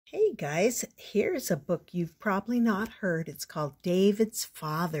Hey guys, here's a book you've probably not heard. It's called David's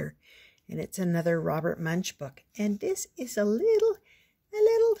Father, and it's another Robert Munsch book. And this is a little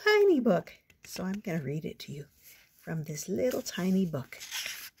tiny book. So I'm going to read it to you from this little tiny book.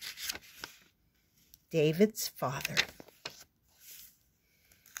 David's Father.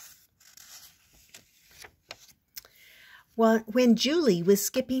 Well, when Julie was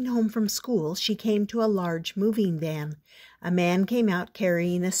skipping home from school, she came to a large moving van. A man came out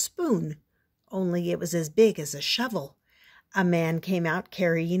carrying a spoon, only it was as big as a shovel. A man came out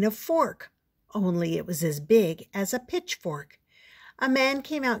carrying a fork, only it was as big as a pitchfork. A man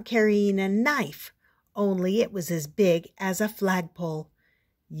came out carrying a knife, only it was as big as a flagpole.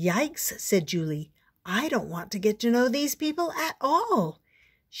 Yikes, said Julie. I don't want to get to know these people at all.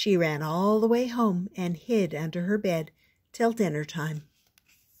 She ran all the way home and hid under her bed till dinner time.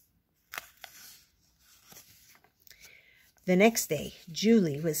 The next day,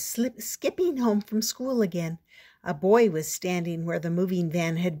 Julie was skipping home from school again. A boy was standing where the moving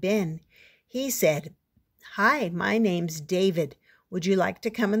van had been. He said, "Hi, my name's David. Would you like to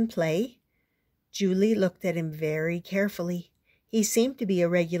come and play?" Julie looked at him very carefully. He seemed to be a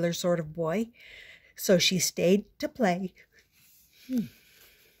regular sort of boy, so she stayed to play.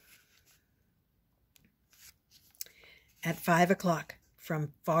 At 5 o'clock,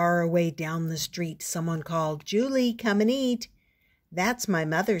 from far away down the street, someone called, "Julie, come and eat." "That's my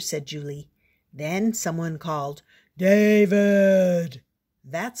mother," said Julie. Then someone called, "David."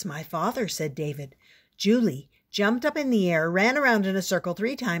 "That's my father," said David. Julie jumped up in the air, ran around in a circle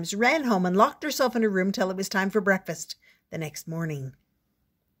 3 times, ran home and locked herself in her room till it was time for breakfast the next morning.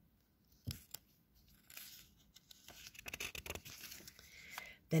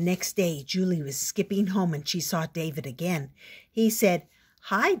 The next day, Julie was skipping home and she saw David again. He said,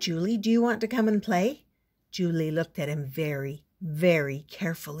 "Hi, Julie, do you want to come and play?" Julie looked at him very, very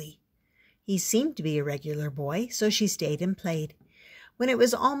carefully. He seemed to be a regular boy, so she stayed and played. When it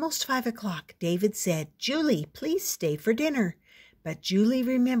was almost 5 o'clock, David said, "Julie, please stay for dinner." But Julie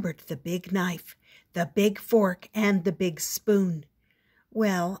remembered the big knife, the big fork, and the big spoon.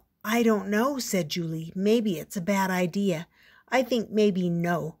 "Well, I don't know," said Julie. "Maybe it's a bad idea. I think maybe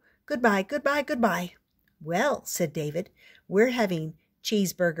no. Goodbye, goodbye, goodbye." "Well," said David, "we're having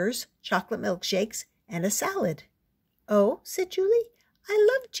cheeseburgers, chocolate milkshakes, and a salad." "Oh," said Julie, "I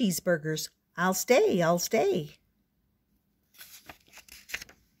love cheeseburgers. I'll stay, I'll stay."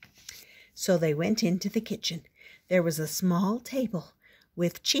 So they went into the kitchen. There was a small table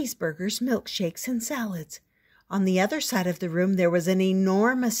with cheeseburgers, milkshakes, and salads. On the other side of the room there was an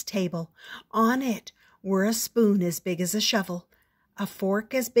enormous table. On it were a spoon as big as a shovel, a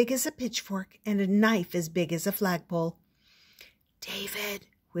fork as big as a pitchfork, and a knife as big as a flagpole. "David,"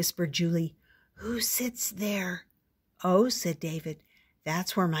 whispered Julie, "who sits there?" "Oh," said David,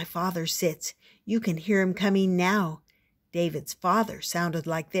 "that's where my father sits. You can hear him coming now." David's father sounded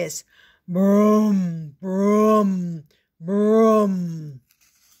like this: "Brum, brum, brum."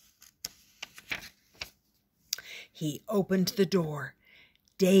 He opened the door.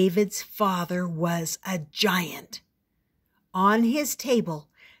 David's father was a giant. On his table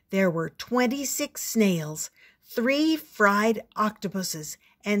there were 26 snails, 3 fried octopuses,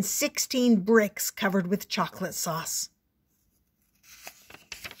 and 16 bricks covered with chocolate sauce.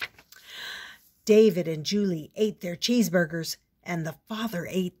 David and Julie ate their cheeseburgers, and the father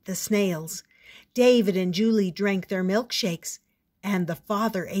ate the snails. David and Julie drank their milkshakes, and the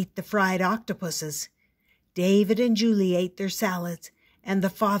father ate the fried octopuses. David and Julie ate their salads, and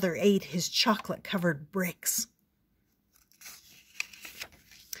the father ate his chocolate-covered bricks.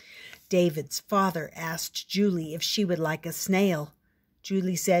 David's father asked Julie if she would like a snail.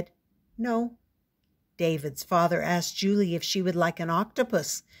 Julie said, "No." David's father asked Julie if she would like an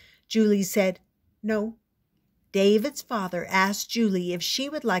octopus. Julie said, "No." David's father asked Julie if she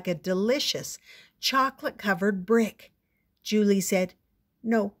would like a delicious chocolate-covered brick. Julie said,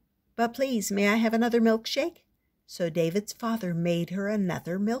 "No, but please, may I have another milkshake?" So David's father made her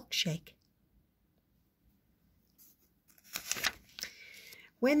another milkshake.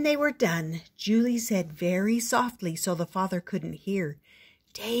 When they were done, Julie said very softly so the father couldn't hear,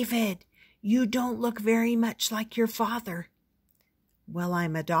 "David, you don't look very much like your father." "Well,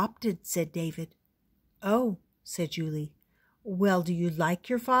 I'm adopted," said David. "Oh," said Julie. "Well, do you like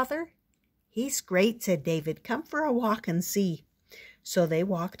your father?" "He's great," said David. "Come for a walk and see." So they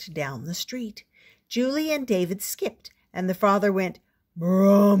walked down the street. Julie and David skipped, and the father went,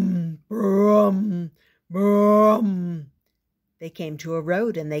 "Brum, brum, brum." They came to a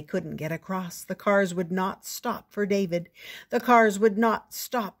road, and they couldn't get across. The cars would not stop for David. The cars would not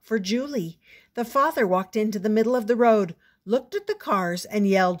stop for Julie. The father walked into the middle of the road. looked at the cars, and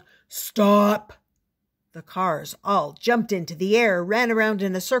yelled, "Stop!" The cars all jumped into the air, ran around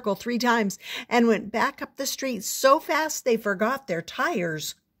in a circle 3 times, and went back up the street so fast they forgot their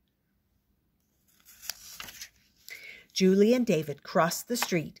tires. Julie and David crossed the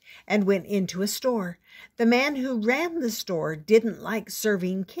street and went into a store. The man who ran the store didn't like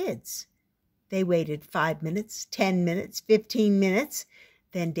serving kids. They waited 5 minutes, 10 minutes, 15 minutes.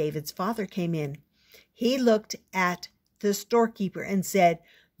 Then David's father came in. He looked at the storekeeper and said,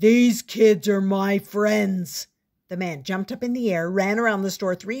 "These kids are my friends." The man jumped up in the air, ran around the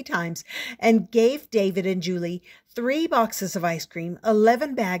store 3 times, and gave David and Julie 3 boxes of ice cream,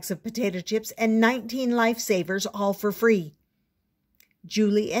 11 bags of potato chips, and 19 lifesavers, all for free.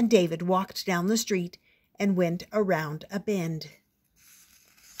 Julie and David walked down the street and went around a bend.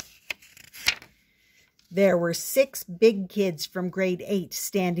 There were 6 big kids from grade 8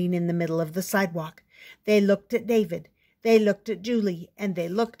 standing in the middle of the sidewalk. They looked at David, they looked at Julie, and they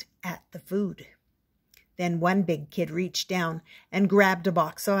looked at the food. Then one big kid reached down and grabbed a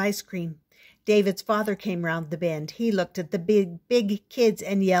box of ice cream. David's father came round the bend. He looked at the big kids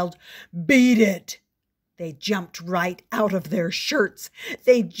and yelled, "Beat it!" They jumped right out of their shirts.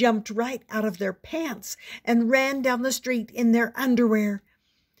 They jumped right out of their pants and ran down the street in their underwear.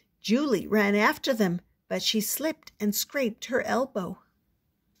 Julie ran after them, but she slipped and scraped her elbow.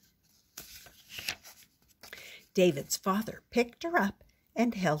 David's father picked her up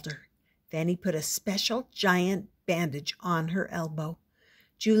and held her. Then he put a special giant bandage on her elbow.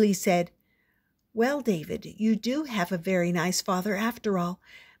 Julie said, "Well, David, you do have a very nice father after all,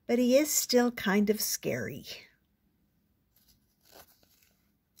 but he is still kind of scary."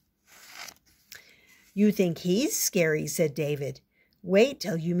 "You think he's scary," said David. "Wait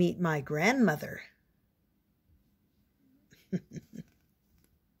till you meet my grandmother."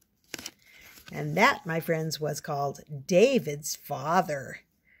 And that, my friends, was called David's Father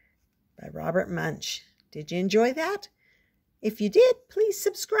by Robert Munsch. Did you enjoy that? If you did, please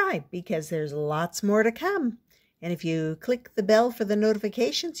subscribe because there's lots more to come. And if you click the bell for the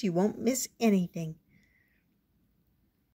notifications, you won't miss anything.